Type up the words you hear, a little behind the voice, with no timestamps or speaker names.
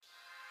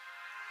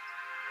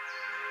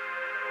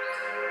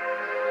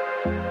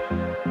Hello,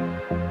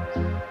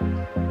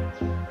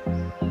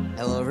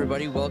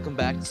 everybody. Welcome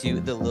back to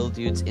the Lil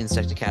Dudes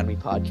Insect Academy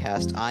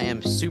podcast. I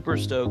am super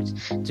stoked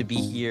to be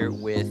here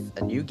with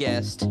a new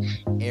guest,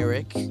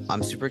 Erik.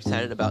 I'm super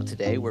excited about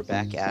today. We're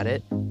back at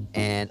it,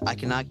 and I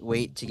cannot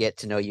wait to get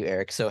to know you,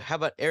 Erik. So,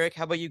 Erik,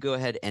 how about you go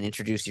ahead and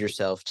introduce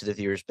yourself to the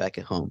viewers back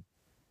at home?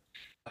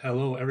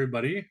 Hello,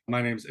 everybody.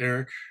 My name's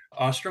Erik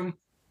Ostrum.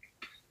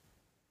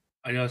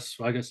 I guess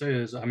what I can say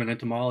is I'm an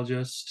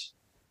entomologist.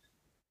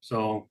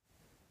 So,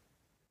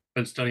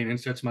 been studying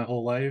insects my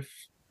whole life.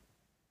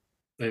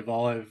 They've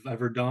all I've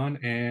ever done,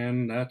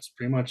 and that's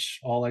pretty much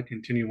all I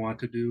want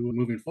to do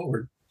moving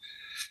forward.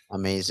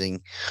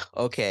 Amazing.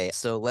 Okay,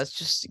 so let's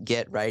just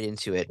get right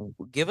into it.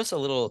 Give us a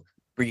little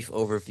brief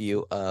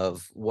overview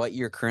of what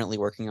you're currently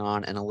working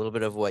on and a little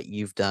bit of what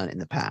you've done in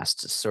the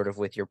past, sort of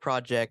with your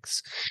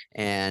projects,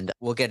 and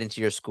we'll get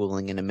into your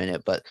schooling in a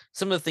minute, but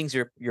some of the things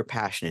you're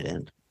passionate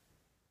in.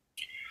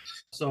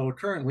 So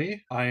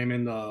currently, I am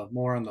in the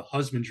more on the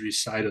husbandry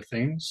side of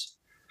things.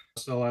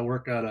 So I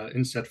work at an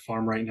insect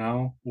farm right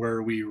now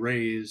where we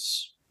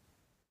raise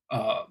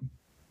uh,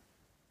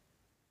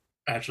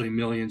 actually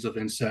millions of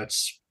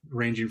insects,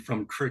 ranging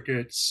from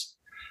crickets,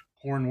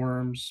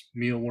 hornworms,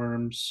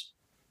 mealworms,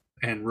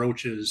 and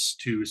roaches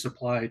to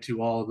supply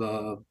to all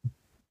the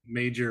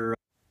major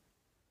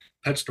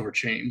pet store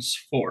chains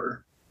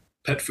for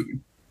pet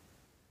food.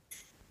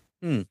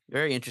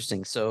 Very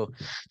interesting. So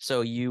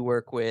you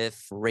work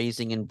with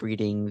raising and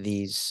breeding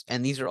these,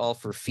 and these are all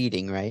for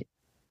feeding, right?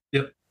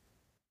 Yep.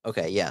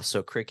 Okay, yeah.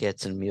 So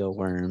crickets and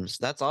mealworms.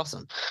 That's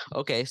awesome.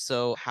 Okay,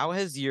 so how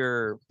has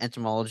your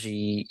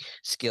entomology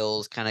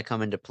skills kind of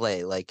come into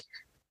play? Like,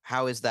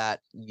 how is that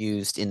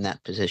used in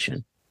that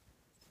position?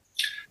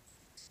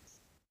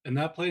 In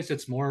that place,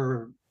 it's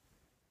more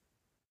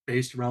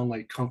based around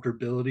like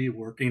comfortability,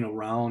 working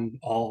around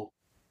all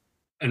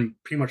and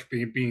pretty much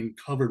being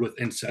covered with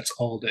insects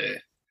all day.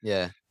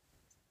 Yeah.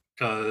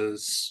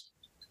 Because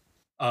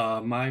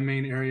my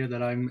main area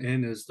that I'm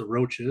in is the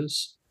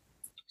roaches.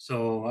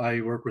 So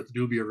I work with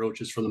dubia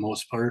roaches for the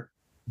most part.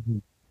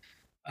 Mhm.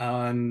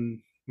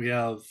 And we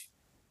have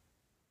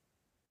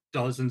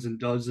dozens and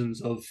dozens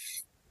of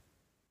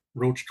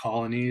roach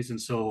colonies.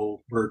 And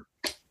so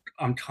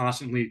I'm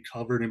constantly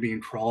covered and being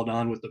crawled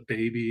on with the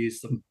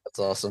babies. That's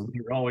awesome.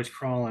 They're always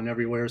crawling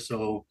everywhere.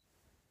 So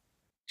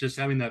just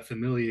having that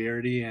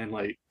familiarity and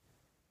like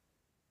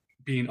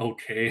being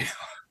okay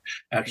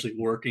actually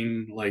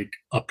working like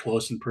up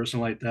close and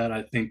personal like that,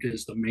 I think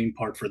is the main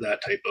part for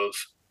that type of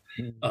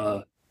Mm.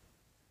 uh,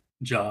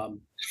 job.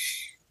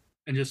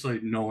 And just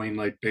like knowing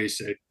like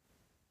basic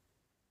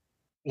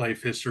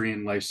life history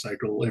and life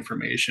cycle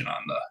information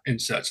on the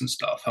insects and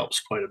stuff helps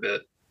quite a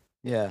bit.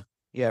 Yeah.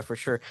 Yeah, for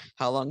sure.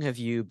 How long have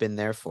you been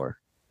there for?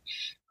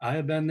 I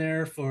have been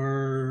there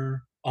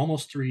for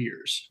almost 3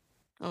 years.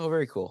 Oh,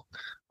 very cool.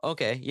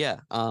 Okay, yeah.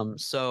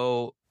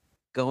 So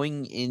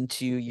going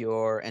into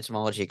your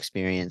entomology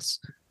experience,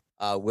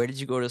 where did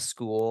you go to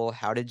school?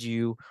 How did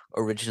you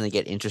originally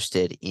get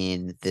interested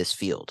in this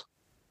field?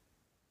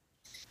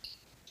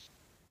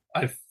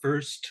 I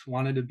first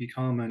wanted to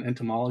become an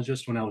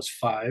entomologist when I was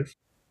 5.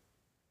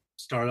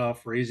 Started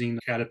off raising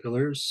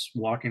caterpillars,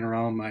 walking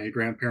around my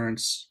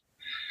grandparents'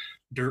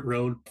 dirt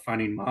road,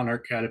 finding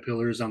monarch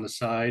caterpillars on the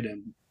side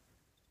and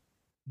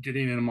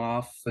getting them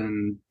off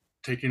and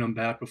taking them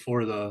back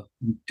before the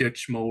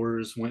ditch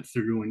mowers went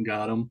through and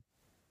got them.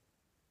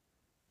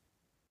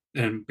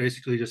 And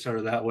basically just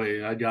started that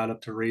way. I got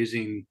up to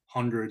raising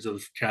hundreds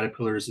of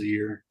caterpillars a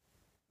year.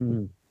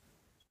 Mm.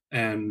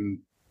 And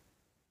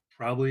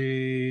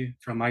probably,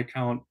 from my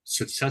count,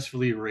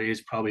 successfully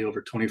raised probably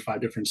over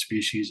 25 different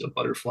species of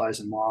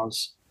butterflies and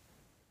moths.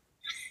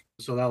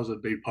 So that was a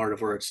big part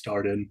of where it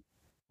started.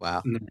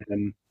 Wow. And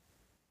then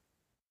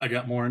I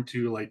got more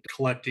into like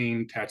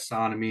collecting,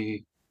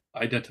 taxonomy,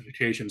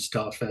 identification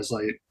stuff as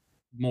like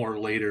more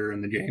later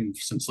in the game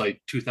since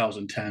like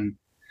 2010.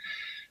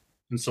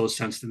 And so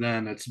since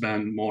then, it's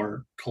been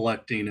more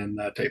collecting and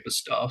that type of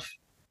stuff.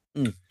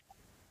 Mm.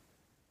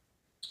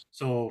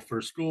 So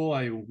for school,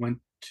 I went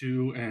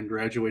to and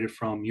graduated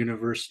from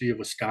University of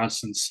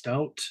Wisconsin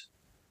Stout,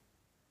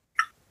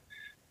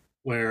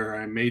 where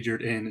I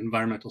majored in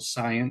environmental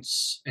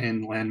science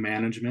and land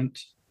management.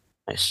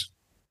 Nice.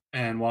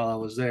 And while I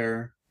was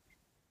there,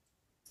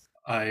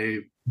 I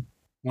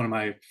one of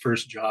my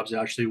first jobs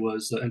actually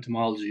was the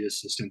entomology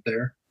assistant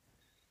there.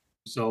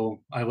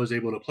 So I was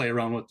able to play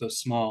around with the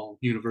small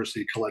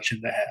university collection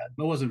they had.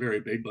 It wasn't very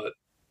big, but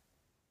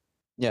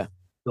Yeah.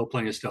 still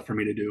plenty of stuff for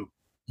me to do.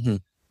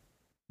 Mhm.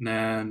 And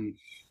then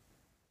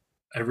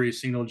every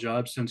single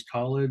job since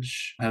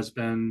college has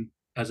been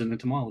as an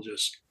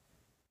entomologist.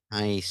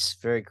 Nice.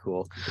 Very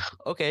cool.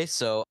 Okay,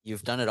 so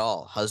you've done it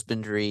all.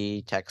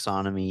 Husbandry,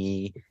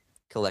 taxonomy,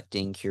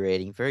 collecting,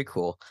 curating. Very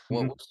cool.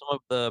 What Mhm. were some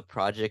of the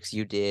projects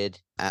you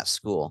did at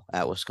school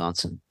at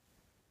Wisconsin?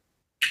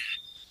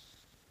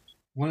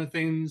 One of the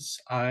things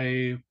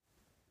it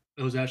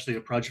was actually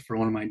a project for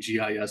one of my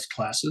GIS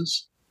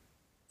classes.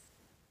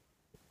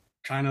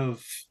 Kind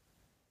of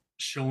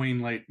showing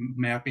like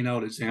mapping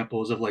out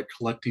examples of like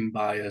collecting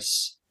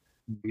bias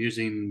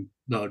using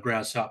the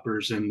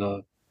grasshoppers in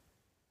the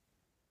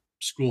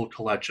school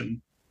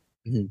collection.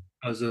 Mhm.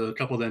 As a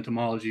couple of the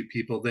entomology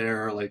people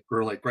there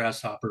were like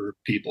grasshopper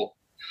people.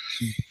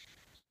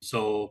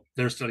 So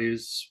their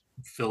studies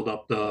filled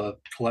up the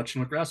collection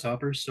with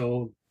grasshoppers.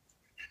 So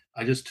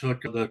I just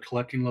took the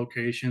collecting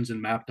locations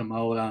and mapped them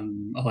out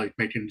on like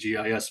making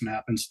GIS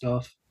map and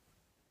stuff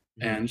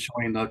Mhm. and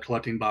showing the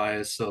collecting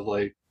bias of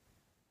like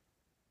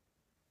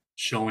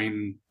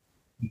showing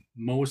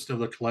most of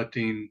the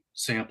collecting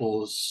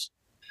samples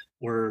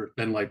were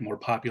in like more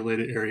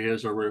populated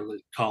areas or where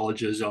like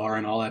colleges are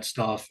and all that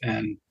stuff,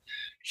 and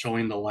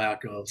showing the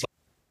lack of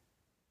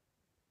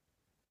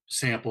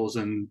samples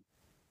and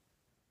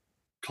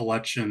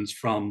collections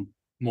from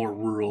more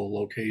rural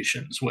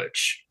locations,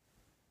 which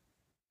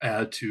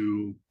add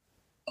to,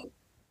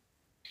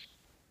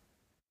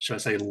 should I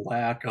say,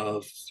 lack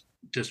of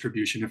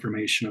distribution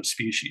information of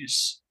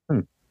species.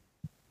 Hmm.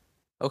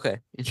 Okay,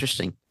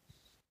 interesting.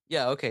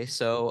 Yeah, okay.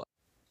 So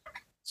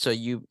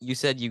you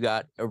said you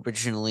got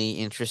originally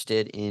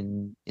interested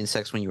in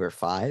insects when you were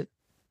 5?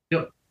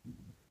 Yep.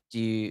 Do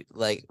you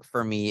like,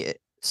 for me,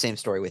 same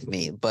story with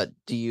me, but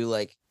do you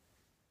like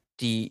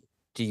do you,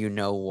 do you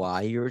know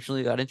why you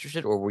originally got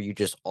interested, or were you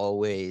just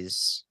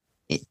always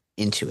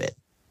into it?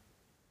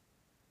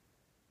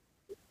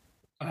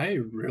 I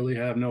really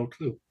have no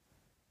clue.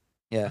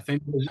 I Yeah.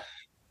 think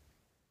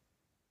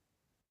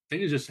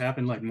it just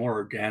happened like more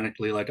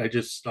organically. Like I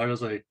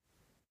was like,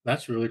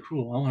 that's really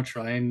cool. I want to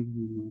try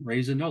and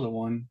raise another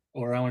one,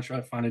 or I want to try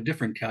to find a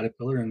different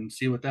caterpillar and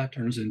see what that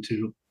turns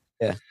into.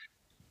 Yeah.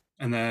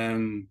 And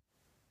then,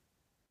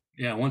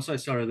 yeah, once I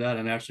started that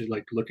and actually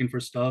like looking for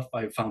stuff,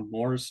 I found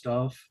more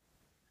stuff.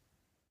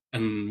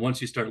 And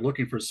once you start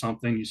looking for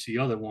something, you see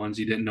other ones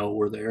you didn't know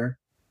were there.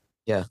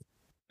 Yeah.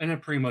 And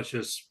it pretty much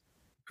just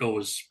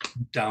goes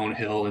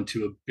downhill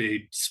into a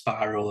big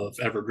spiral of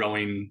ever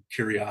growing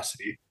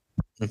curiosity.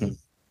 Mhm.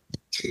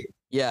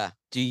 Yeah.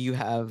 Do you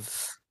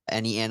have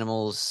any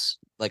animals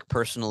like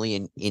personally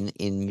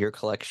in your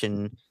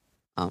collection,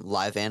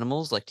 live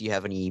animals? Like, do you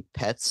have any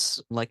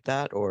pets like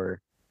that,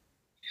 or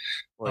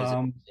is it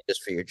Um,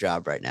 just for your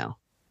job right now?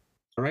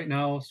 right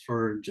now,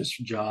 for just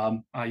a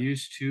job, I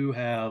used to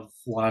have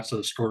lots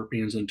of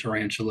scorpions and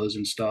tarantulas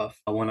and stuff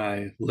when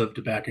I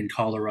lived back in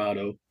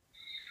Colorado.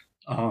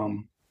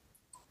 Um,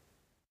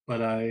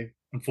 but I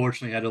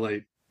unfortunately had to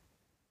like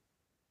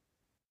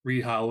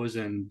rehouse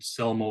and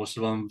sell most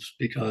of them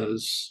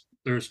because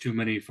there's too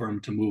many for them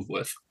to move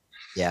with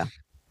Yeah.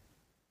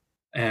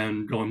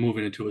 and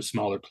moving into a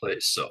smaller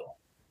place. So,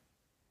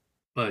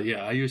 but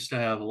yeah, I used to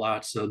have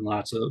lots and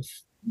lots of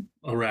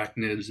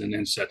arachnids and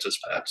insects as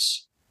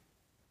pets.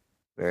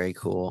 Very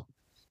cool.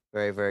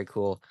 Very, very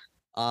cool.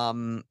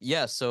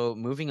 Yeah, so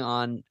moving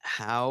on,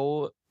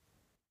 how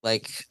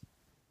like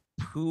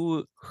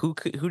who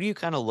do you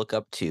kind of look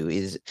up to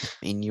is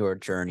in your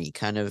journey?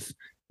 Kind of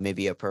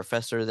maybe a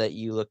professor that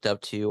you looked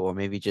up to, or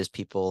maybe just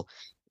people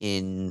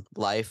in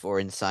life or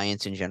in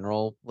science in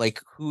general?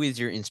 Like, who is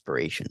your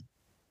inspiration?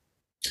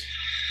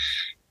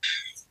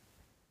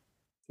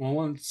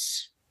 Well,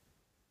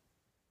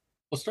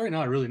 starting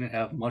out, I really didn't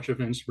have much of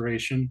an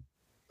inspiration.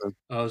 Mm.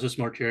 It was just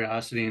more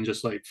curiosity and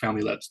just like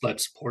family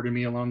that supported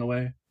me along the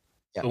way.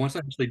 Yeah. But once I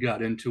actually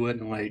got into it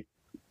and like,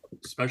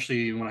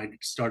 especially when I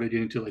started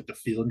getting into like the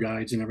field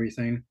guides and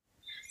everything,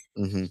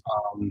 Hmm.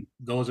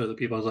 those are the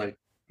people I was like,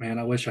 man,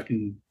 I wish I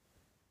can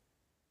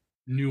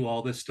knew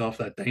all this stuff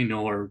that they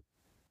know or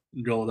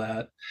go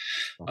that.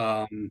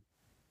 Um,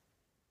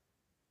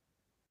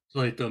 so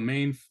like the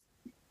main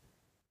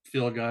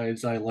field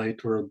guides I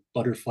liked were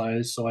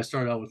butterflies. So I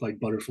started out with like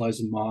butterflies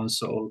and moths.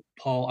 So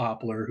Paul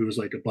Oppler, who's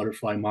like a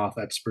butterfly moth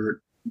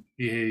expert,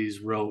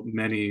 he's wrote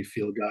many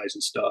field guides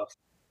and stuff.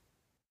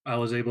 I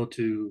was able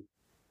to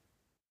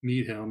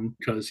meet him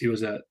because he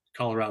was at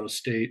Colorado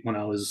State when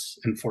I was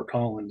in Fort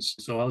Collins.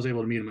 So I was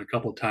able to meet him a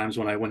couple of times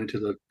when I went into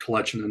the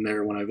collection in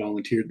there when I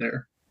volunteered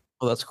there.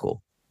 Oh, that's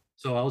cool.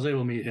 So I was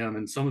able to meet him,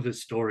 and some of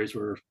his stories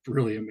were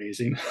really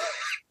amazing.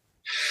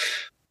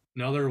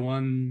 Another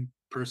one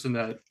person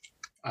that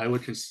I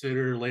would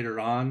consider later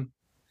on,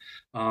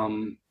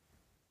 um,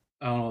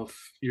 I don't know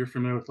if you're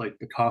familiar with like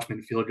the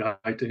Kaufman Field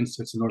Guide to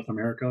Insects in North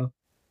America.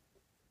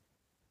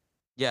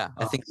 Yeah,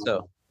 I think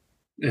so.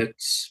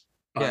 It's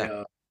by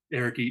Yeah.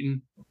 Erik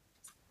Eaton.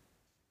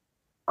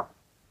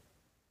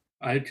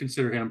 I'd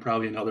consider him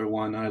probably another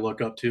one I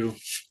look up to.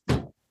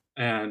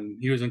 And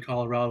he was in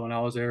Colorado when I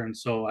was there, and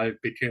so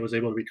was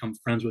able to become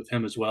friends with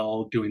him as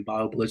well, doing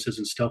bio blitzes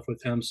and stuff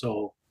with him.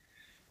 So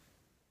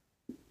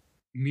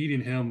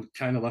meeting him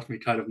kind of left me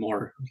kind of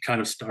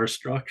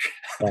starstruck.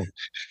 Yeah.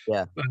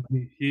 Yeah. But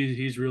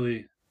he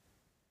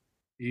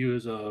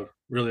was a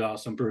really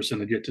awesome person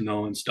to get to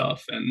know and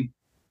stuff, and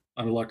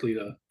I'm lucky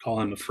to call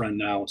him a friend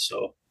now.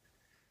 So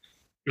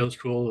it was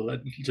cool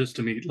just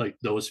to meet like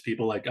those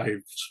people like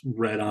I've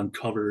read on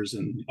covers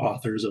and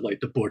authors of like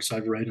the books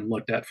I've read and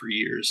looked at for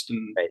years,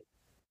 and Right.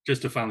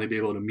 just to finally be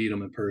able to meet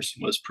them in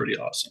person was pretty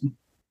awesome.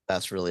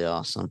 That's really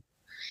awesome.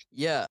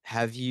 Yeah.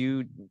 Have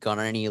you gone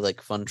on any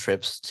like fun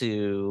trips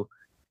to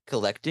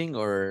collecting,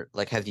 or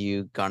like have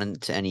you gone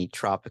into any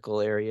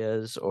tropical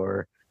areas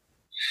or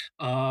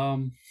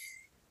Um,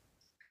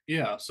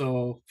 yeah,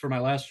 so for my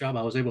last job,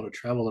 I was able to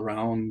travel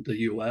around the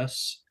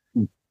US,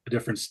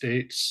 different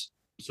states.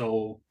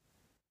 So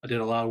I did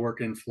a lot of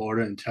work in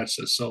Florida and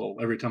Texas. So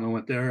every time I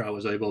went there, I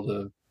was able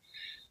to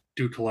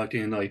do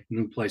collecting like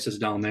new places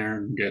down there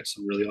and get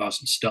some really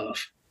awesome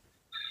stuff.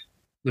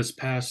 This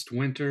past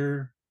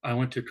winter, I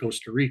went to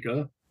Costa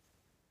Rica,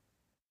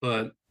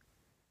 but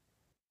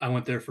I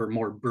went there for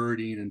more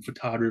birding and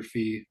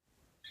photography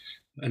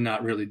and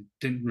not really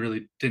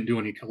didn't do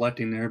any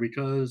collecting there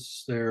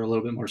because they're a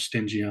little bit more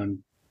stingy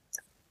on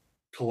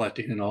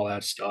collecting and all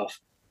that stuff.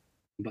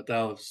 But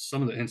that was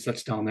some of the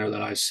insects down there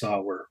that I saw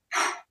were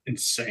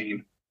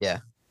insane. yeah,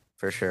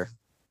 for sure.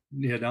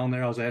 Yeah, down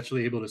there I was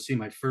actually able to see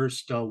my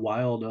first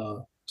wild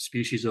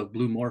species of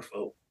blue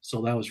morpho.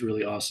 So that was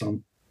really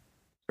awesome.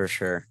 For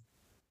sure.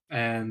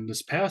 And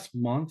this past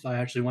month, I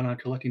actually went on a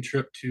collecting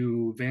trip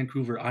to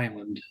Vancouver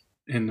Island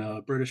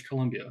in British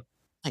Columbia.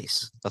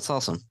 Nice. That's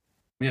awesome.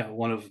 Yeah,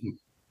 one of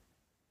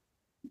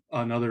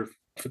another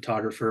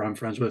photographer I'm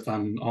friends with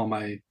on all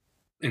my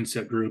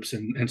insect groups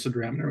and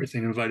Instagram and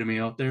everything invited me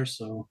out there.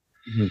 So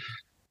Mhm.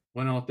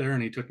 went out there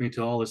and he took me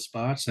to all the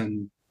spots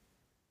and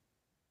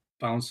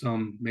found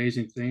some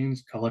amazing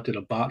things. Collected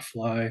a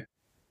botfly,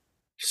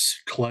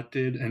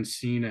 collected and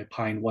seen a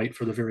pine white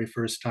for the very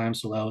first time.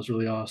 So that was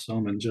really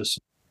awesome. And just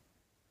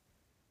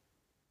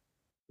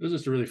it was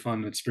just a really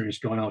fun experience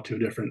going out to a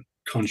different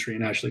country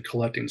and actually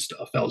collecting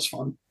stuff. That was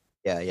fun.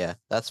 Yeah, yeah.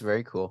 That's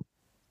very cool.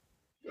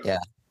 Yeah.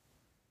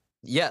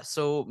 Yeah,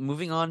 so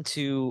moving on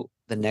to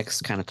the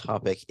next kind of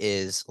topic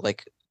is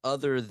like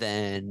other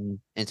than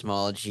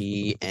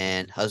entomology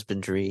and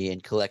husbandry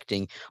and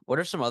collecting, what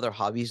are some other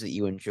hobbies that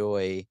you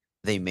enjoy?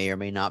 They may or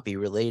may not be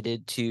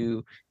related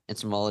to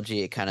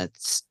entomology. It kind of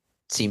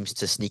seems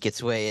to sneak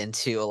its way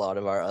into a lot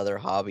of our other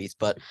hobbies,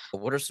 but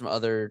what are some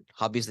other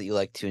hobbies that you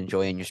like to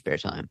enjoy in your spare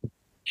time?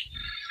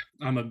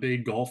 I'm a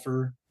big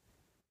golfer,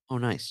 Oh,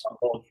 nice.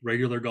 both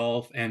regular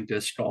golf and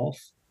disc golf.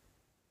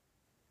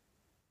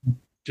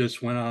 Just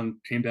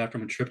came back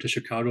from a trip to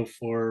Chicago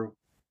for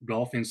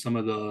golfing some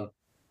of the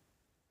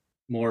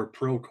more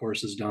pro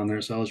courses down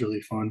there. So that was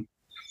really fun.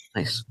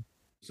 Nice.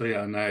 So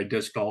yeah, and I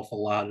disc golf a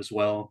lot as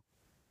well.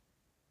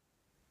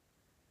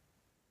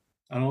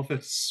 I don't know if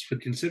it's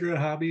would consider it a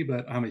hobby,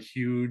 but I'm a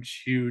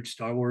huge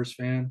Star Wars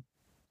fan.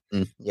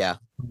 Yeah.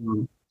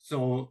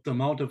 So the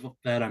amount of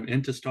that I'm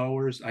into Star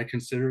Wars, I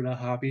consider it a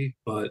hobby,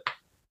 but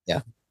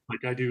Yeah.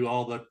 like I do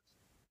all the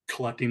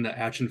collecting the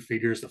action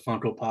figures, the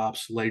Funko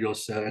Pops, Lego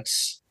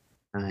sets,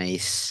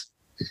 Nice.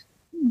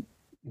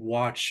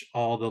 watch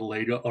all the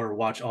Lego or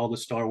watch all the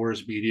Star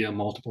Wars media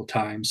multiple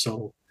times.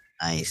 So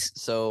Nice.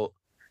 So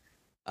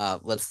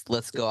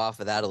let's go off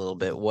of that a little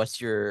bit. What's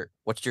your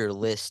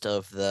list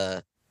of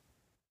the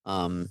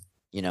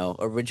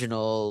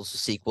originals,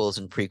 sequels,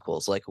 and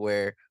prequels? Like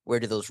where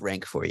do those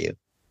rank for you?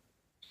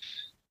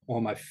 well,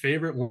 my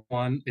favorite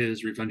one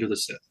is Revenge of the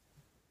Sith.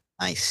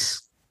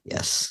 Nice.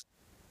 Yes.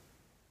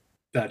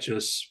 That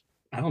just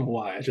I don't know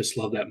why. I just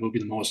love that movie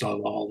the most out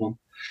of all of them.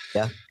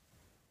 Yeah.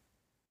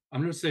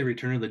 I'm gonna say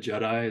Return of the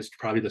Jedi is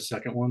probably the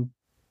second one.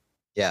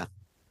 Yeah.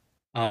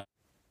 Uh,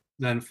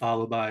 then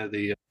followed by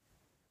the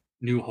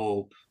New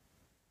Hope,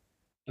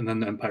 and then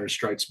the Empire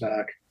Strikes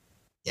Back,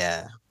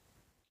 Yeah.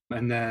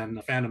 and then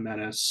the Phantom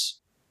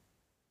Menace,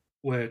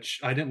 which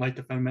I didn't like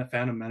the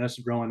Phantom Menace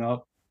growing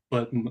up,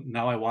 but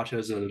now I watch it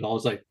as an adult.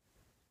 It's like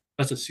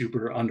that's a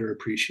super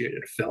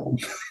underappreciated film.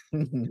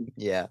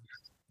 Yeah.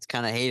 It's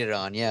kind of hated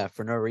on, yeah,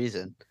 for no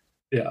reason.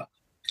 Yeah,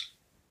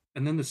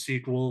 and then the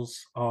sequels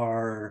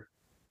are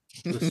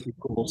the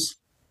sequels.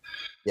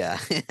 Yeah.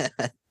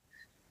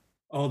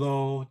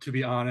 Although to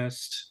be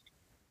honest,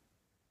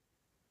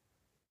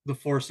 The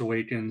Force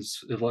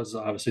Awakens it was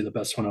obviously the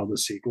best one of the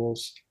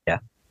sequels. Yeah.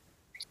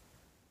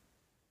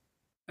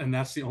 And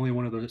that's the only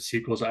one of the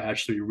sequels I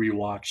actually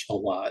rewatch a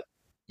lot.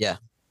 Yeah.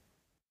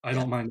 I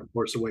don't mind The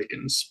Force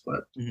Awakens,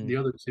 but Mhm. the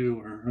other two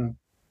are.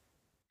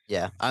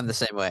 Yeah. I'm the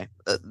same way.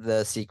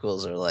 The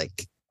sequels are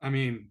like, I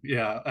mean,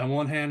 yeah. On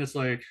one hand, it's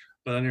like,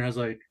 but then there's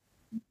like,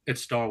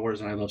 it's Star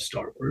Wars, and I love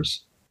Star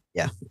Wars.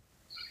 yeah,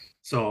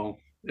 So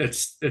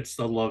it's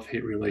the love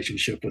hate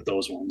relationship with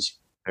those ones.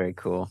 very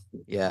cool.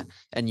 Yeah.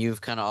 And you've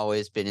kind of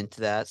always been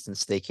into that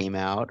since they came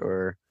out,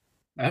 or?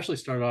 I actually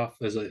started off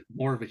as a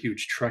more of a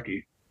huge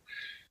Trekkie,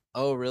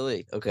 Oh,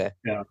 really? Okay.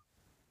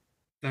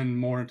 then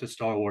more into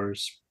Star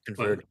Wars. But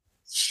Convert.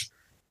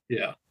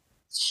 yeah,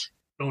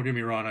 don't get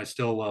me wrong, I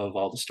still love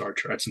all the Star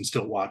Treks and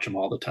still watch them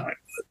all the time.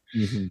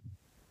 Mhm.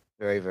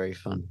 Very, very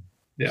fun.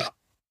 Yeah.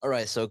 All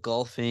right. So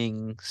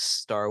golfing,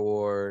 Star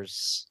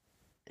Wars,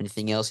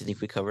 anything else? You think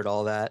we covered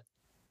all that?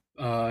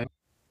 Uh,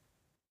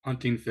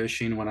 hunting,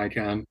 fishing when I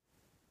can.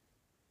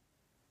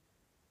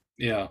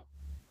 Yeah,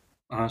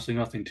 honestly,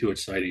 nothing too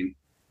exciting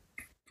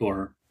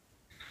for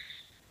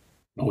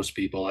most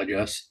people, I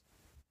guess.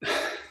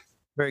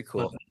 Very But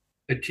cool.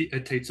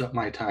 it takes up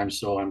my time,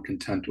 so I'm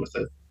content with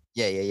it.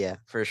 Yeah,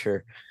 for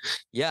sure.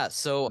 Yeah,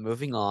 so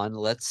moving on,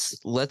 let's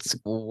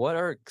what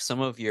are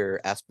some of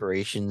your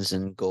aspirations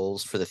and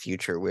goals for the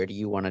future? Where do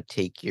you want to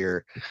take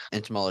your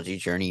entomology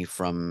journey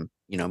from,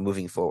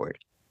 moving forward?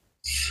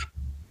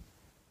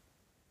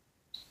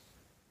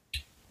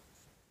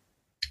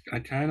 I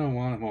kind of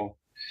want to, well,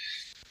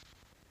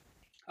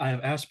 I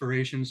have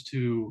aspirations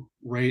to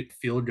write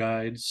field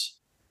guides,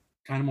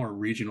 kind of more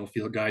regional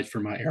field guides for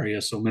my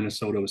area, so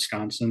Minnesota,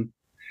 Wisconsin.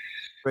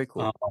 Very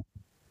cool. Um,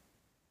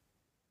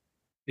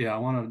 yeah, I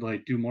want to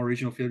like do more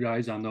regional field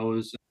guides on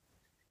those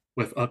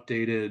with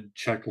updated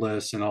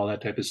checklists and all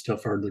that type of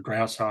stuff for the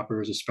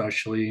grasshoppers,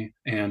 especially,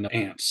 and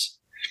ants.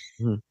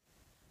 Mhm.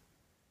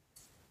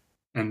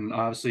 And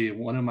obviously,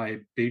 one of my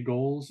big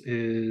goals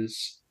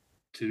is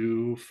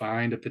to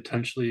find a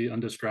potentially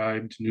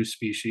undescribed new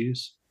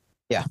species.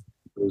 Yeah,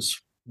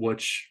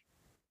 Which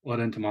what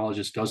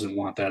entomologist doesn't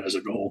want that as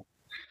a goal?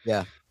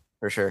 yeah,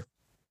 for sure.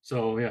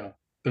 So yeah,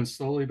 been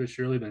slowly but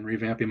surely been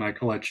revamping my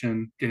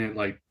collection, getting it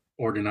like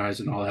organized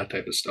and all that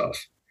type of stuff.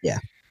 Yeah,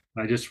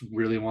 I just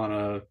really want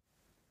a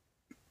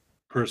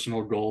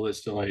personal goal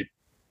is to like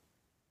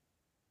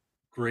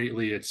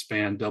greatly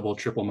expand, double,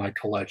 triple my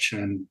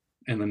collection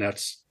in the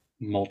next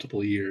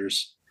multiple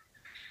years.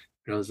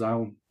 Because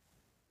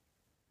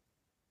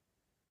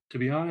to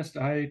be honest,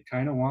 I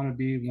kind of want to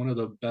be one of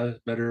the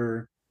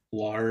better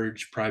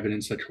large private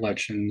insect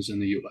collections in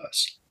the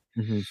U.S.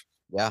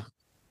 yeah.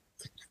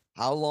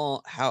 How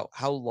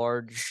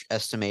large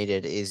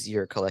estimated is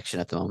your collection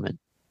at the moment?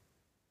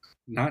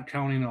 Not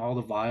counting all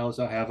the vials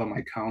I have on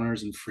my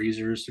counters and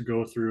freezers to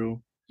go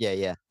through,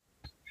 Yeah.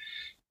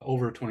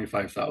 over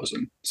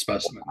 25,000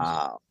 specimens.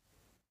 Wow.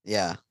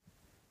 Yeah,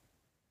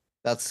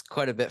 that's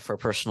quite a bit for a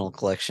personal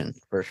collection,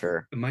 for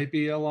sure. It might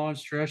be a long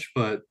stretch,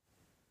 but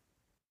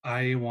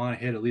I want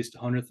to hit at least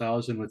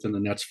 100,000 within the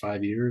next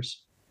 5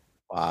 years.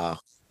 Wow.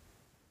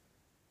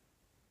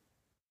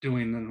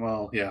 Doing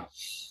well, yeah,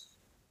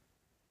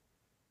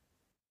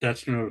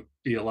 that's going to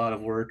be a lot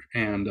of work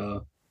and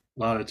a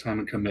lot of time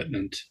and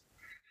commitment,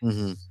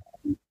 hmm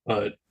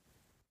but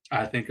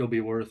I think it'll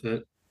be worth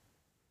it.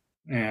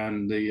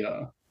 And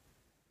the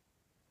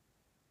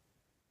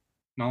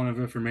amount of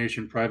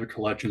information, private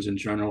collections in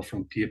general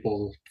from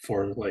people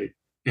for like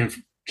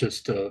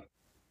just in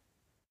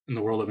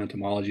the world of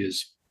entomology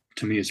is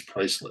to me is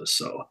priceless.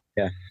 So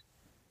Yeah,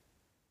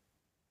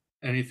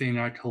 anything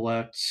I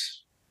collect,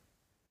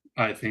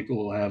 I think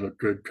will have a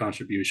good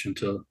contribution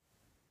to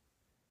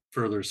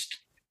further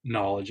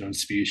knowledge on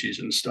species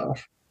and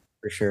stuff.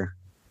 for sure.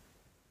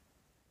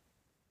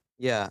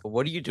 Yeah.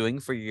 What are you doing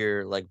for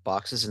your like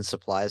boxes and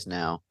supplies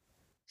now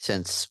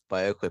since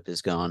BioEquip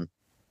is gone?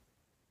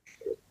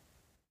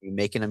 You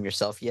making them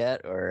yourself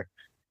yet or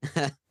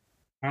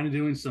Kind of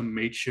doing some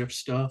makeshift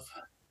stuff.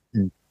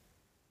 Mm.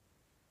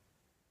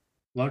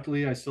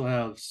 Luckily, I still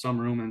have some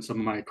room in some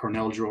of my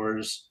Cornell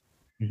drawers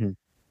Mhm.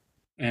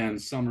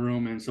 and some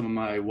room in some of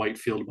my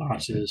Whitefield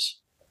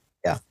boxes.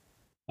 Yeah.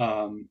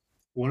 Um,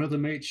 One of the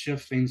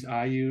makeshift things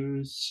I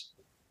use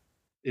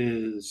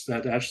is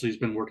that actually has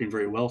been working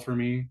very well for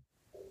me.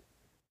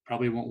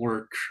 Probably won't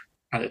work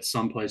at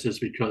some places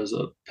because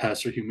of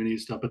pest or humidity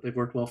stuff, but they've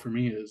worked well for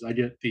me. Is I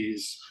get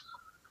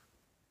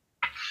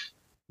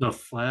the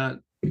flat,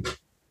 I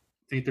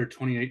think they're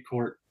 28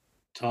 quart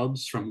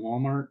tubs from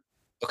Walmart,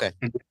 Okay.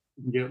 and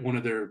get one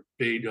of their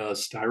big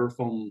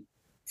styrofoam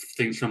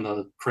things from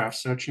the craft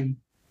section.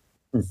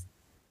 Hmm.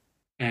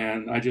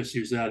 And I just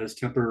use that as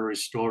temporary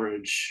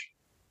storage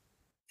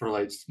for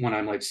like when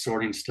I'm like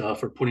sorting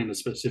stuff or putting a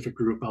specific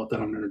group out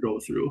that I'm going to go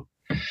through.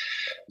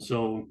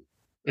 So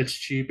it's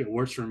cheap. It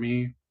works for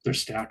me. They're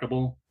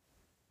stackable.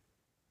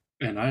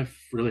 And I've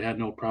really had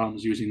no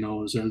problems using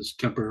those as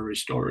temporary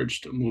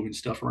storage to moving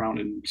stuff around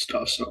and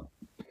stuff. So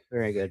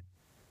Very good.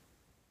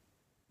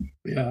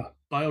 yeah,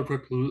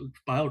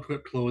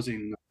 BioQuip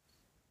closing,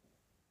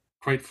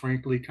 quite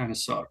frankly, kind of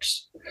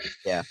sucks.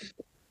 Yeah.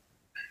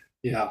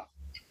 Yeah,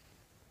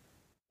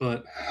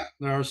 but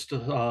there are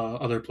still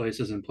other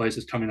places and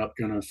places coming up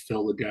going to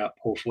fill the gap,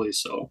 hopefully.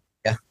 So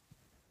Yeah.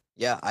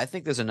 Yeah, I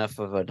think there's enough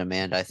of a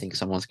demand. I think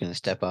someone's going to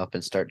step up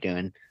and start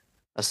doing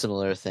a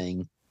similar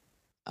thing.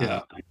 Uh,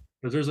 yeah,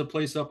 because there's a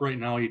place up right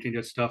now you can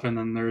get stuff, and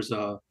then there's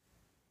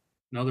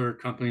another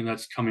company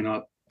that's coming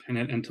up,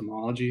 Pennant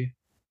Entomology.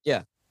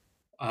 yeah,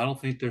 I don't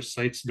think their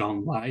site's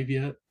gone live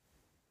yet.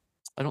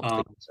 I don't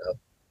Um, think so.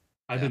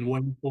 I've Yeah, been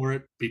waiting for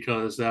it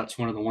because that's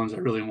one of the ones I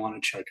really want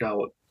to check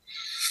out.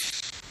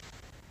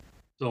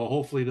 So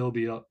hopefully they'll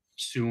be up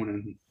soon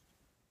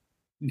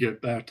and get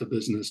back to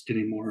business,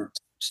 getting more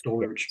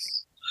storage.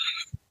 yes,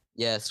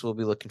 yes, we'll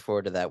be looking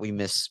forward to that. We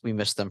miss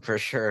them for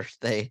sure.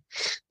 They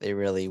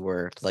really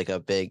were like a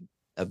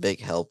big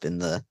help in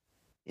the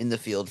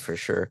field for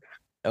sure.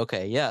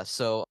 Okay, yeah.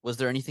 So, was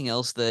there anything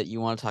else that you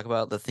want to talk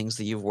about? The things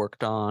that you've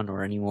worked on,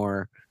 or any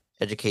more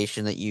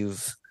education that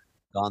you've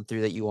gone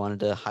through that you wanted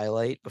to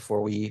highlight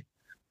before we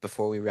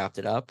wrapped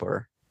it up?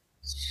 Or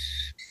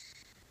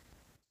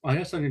I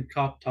guess I can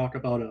talk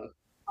about a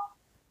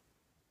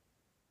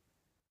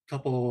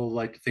couple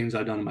like things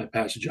I've done in my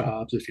past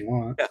jobs if you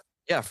want.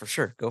 yeah, Yeah, for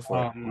sure. Go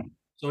for it.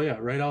 So yeah,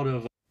 right out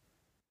of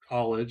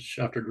college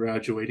after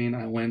graduating,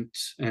 I went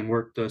and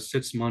worked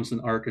 6 months in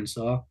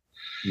Arkansas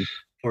Mm.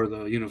 for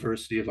the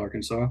University of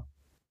Arkansas,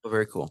 Oh,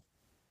 very cool.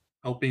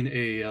 helping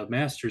a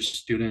master's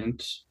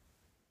student.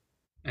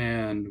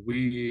 And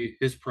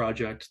his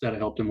project that I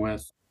helped him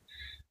with,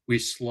 we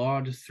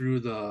slogged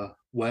through the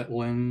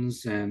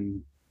wetlands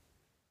and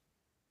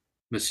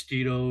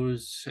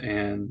mosquitoes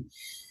and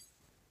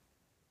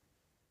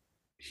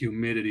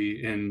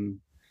humidity in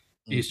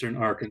Mm. eastern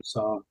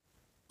Arkansas,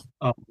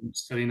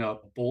 setting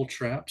up bull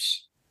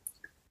traps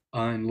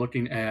and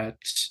looking at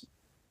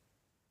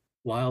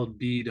wild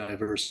bee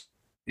diversity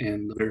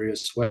in the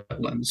various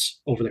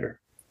wetlands over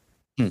there.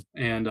 Hmm.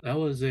 And that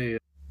was a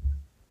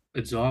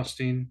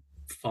exhausting,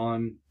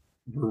 fun,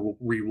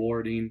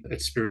 rewarding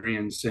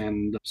experience,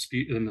 and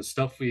the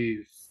stuff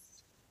we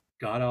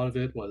got out of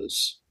it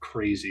was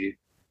crazy.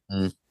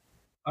 Mm.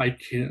 I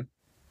can't.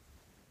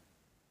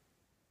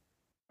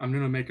 I'm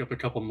gonna make up a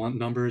couple month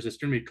numbers. It's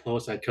gonna be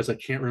close because I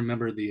can't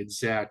remember the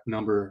exact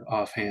number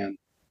offhand.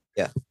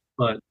 Yeah.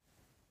 But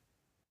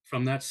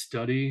from that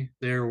study,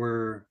 there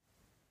were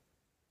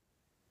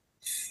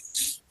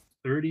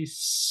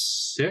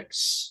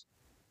 36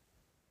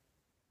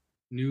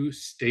 new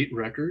state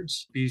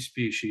records, bee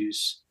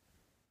species.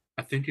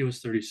 I think it was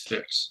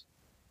 36.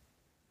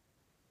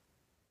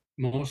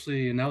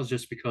 Mostly, and that was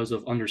just because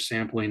of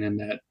undersampling in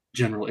that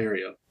general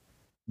area.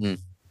 Mm.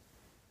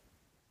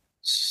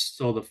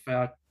 So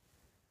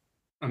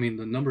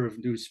the number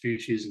of new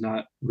species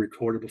not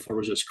recorded before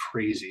was just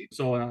crazy.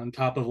 So on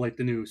top of like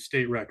the new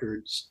state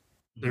records,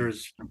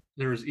 Mhm.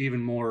 there's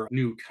even more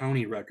new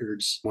county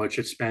records, which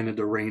expanded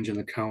the range in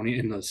the county,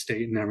 in the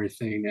state, and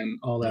everything, and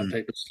all that Mm.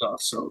 type of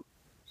stuff. So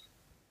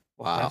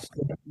Wow.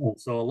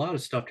 that's so a lot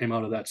of stuff came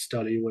out of that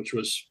study, which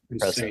was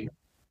Impressive. insane.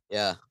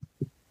 Yeah.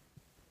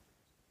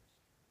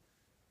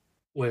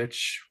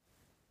 Which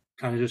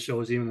kind of just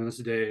shows, even in this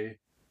day,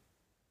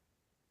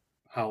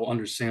 how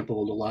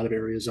undersampled a lot of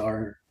areas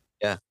are.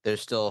 Yeah.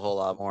 There's still a whole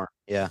lot more.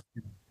 Yeah.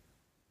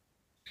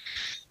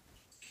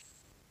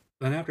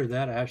 Then after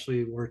that, I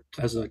actually worked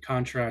as a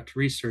contract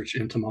research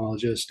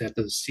entomologist at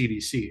the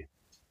CDC.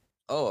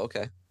 Oh,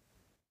 okay.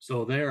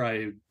 So there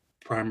I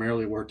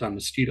primarily worked on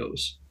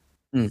mosquitoes.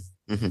 Mm.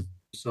 Hmm.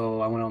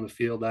 So I went on the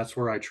field. That's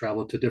where I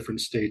traveled to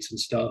different states and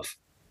stuff.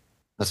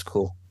 That's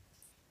cool.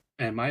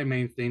 And my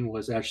main thing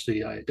was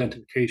actually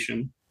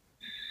identification.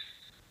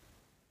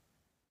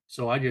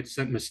 So I get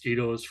sent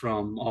mosquitoes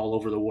from all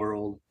over the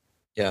world,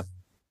 Yeah.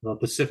 the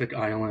Pacific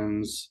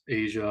Islands,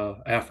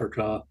 Asia,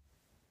 Africa.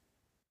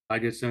 I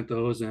get sent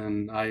those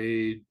and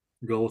I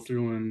go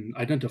through and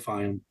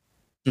identify them.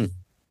 Hmm.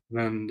 And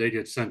then they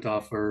get sent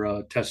off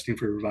for testing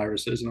for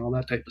viruses and all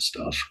that type of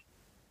stuff.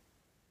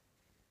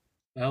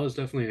 That was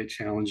definitely a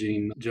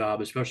challenging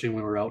job, especially when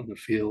we were out in the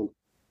field.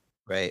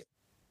 Right.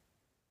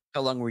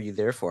 How long were you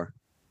there for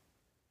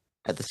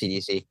at the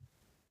CDC?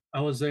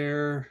 I was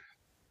there,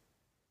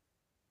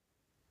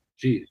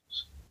 geez,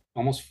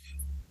 almost,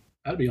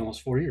 that'd be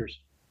almost 4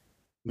 years.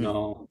 Hmm.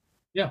 No,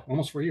 yeah,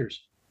 almost 4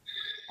 years.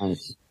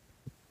 Nice.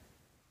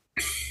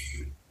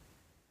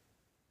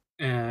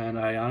 And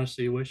I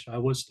honestly wish I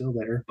was still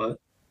there, but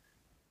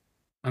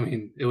I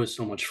mean, it was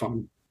so much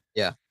fun.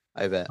 Yeah,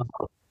 I bet.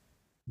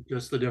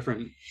 Just the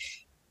different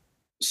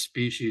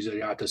species I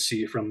got to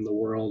see from the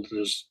world,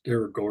 they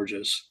were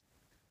gorgeous.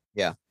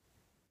 Yeah.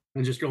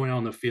 And just going out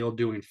in the field,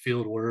 doing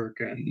field work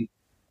and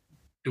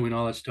doing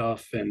all that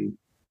stuff and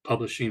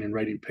publishing and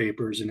writing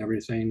papers and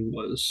everything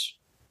was,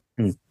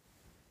 Hmm.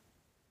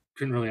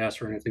 couldn't really ask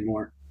for anything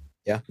more.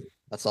 Yeah.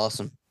 That's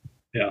awesome.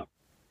 Yeah.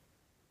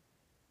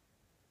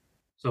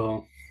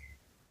 So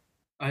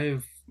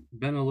I've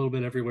been a little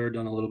bit everywhere,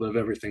 done a little bit of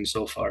everything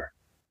so far.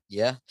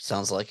 Yeah.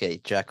 Sounds like a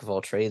jack of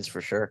all trades for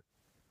sure.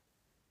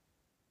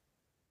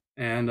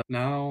 And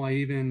now I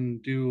even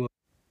do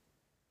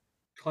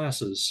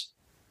classes.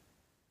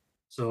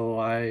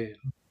 So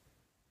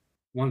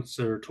once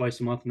or twice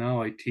a month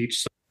now, I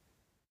teach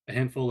a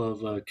handful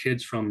of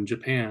kids from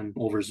Japan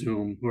over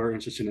Zoom who are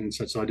interested in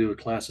insects. So I do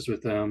classes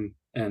with them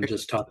and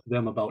just talk to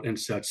them about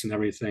insects and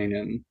everything,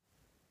 and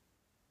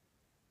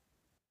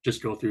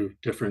just go through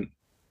different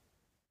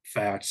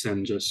facts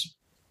and just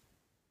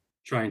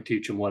try and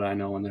teach them what I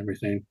know and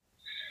everything.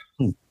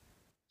 Hmm.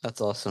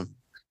 That's awesome.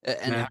 And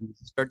how did And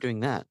you start doing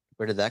that?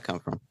 Where did that come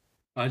from?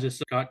 I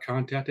just got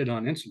contacted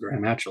on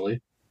Instagram,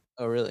 actually.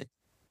 Oh, really?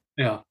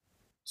 Yeah.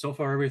 So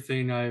far,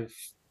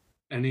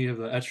 any of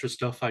the extra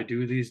stuff I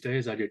do these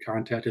days, I get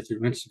contacted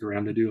through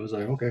Instagram to do. I was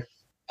like, okay.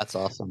 That's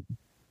awesome.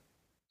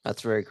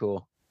 That's very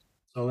cool.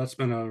 So that's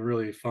been a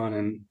really fun,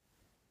 and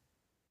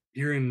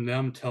hearing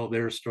them tell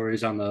their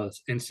stories on the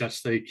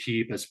insects they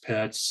keep as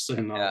pets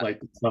and Yeah. like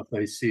the stuff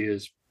they see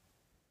is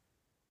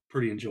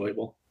pretty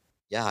enjoyable.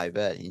 Yeah, I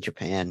bet. In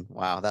Japan.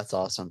 Wow, that's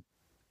awesome.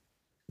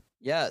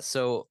 Yeah,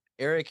 so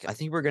Erik, I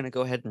think we're going to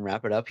go ahead and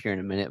wrap it up here in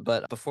a minute.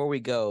 But before we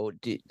go,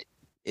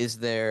 is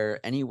there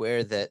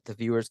anywhere that the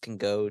viewers can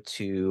go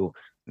to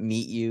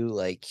meet you,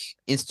 like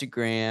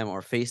Instagram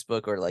or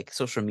Facebook or like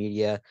social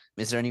media?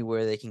 Is there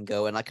anywhere they can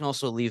go? And I can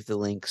also leave the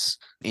links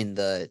in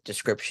the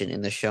description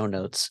in the show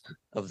notes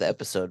of the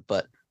episode,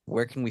 but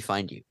where can we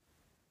find you?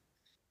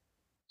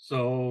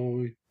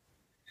 So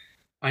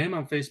I am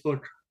on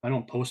Facebook. I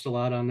don't post a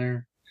lot on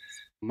there.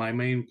 My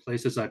main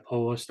places I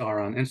post are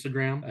on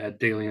Instagram at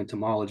Daily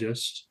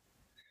Entomologist.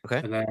 Okay.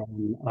 And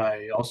then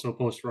I also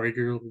post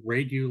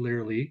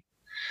regularly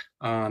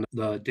on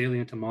the Daily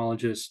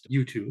Entomologist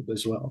YouTube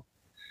as well,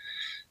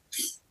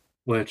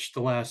 which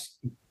the last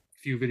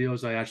few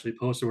videos I actually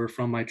posted were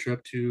from my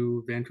trip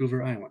to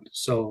Vancouver Island.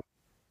 So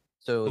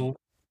So both,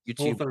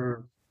 YouTube, both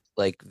are,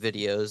 like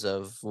videos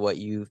of what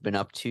you've been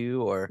up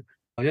to, or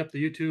yep,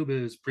 the YouTube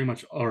is pretty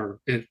much, or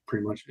it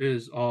pretty much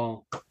is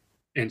all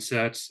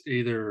insects,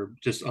 either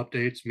just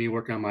updates, me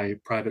working on my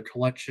private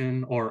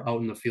collection or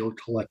out in the field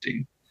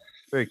collecting.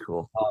 very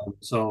cool.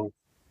 So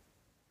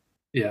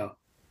yeah,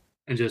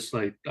 and just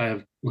like I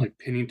have like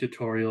pinning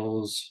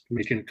tutorials,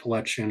 making a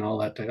collection, all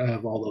that. I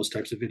have all those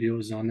types of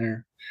videos on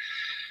there.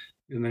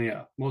 And then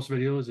yeah, most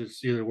videos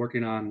it's either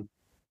working on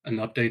an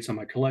updates on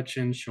my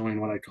collection, showing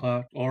what I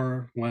caught,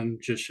 or when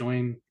just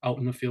showing out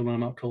in the field when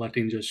I'm out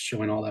collecting, just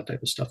showing all that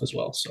type of stuff as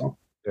well. So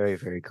Very,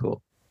 very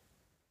cool.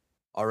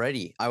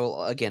 Alrighty. I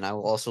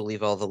will also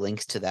leave all the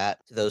links to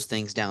those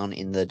things down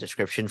in the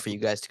description for you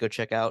guys to go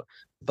check out.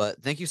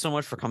 But thank you so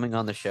much for coming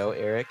on the show,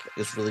 Erik. It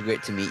was really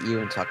great to meet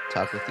you and talk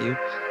with you.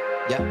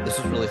 Yeah, this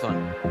was really fun.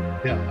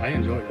 yeah, I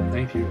enjoyed it.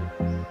 Thank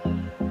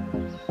you.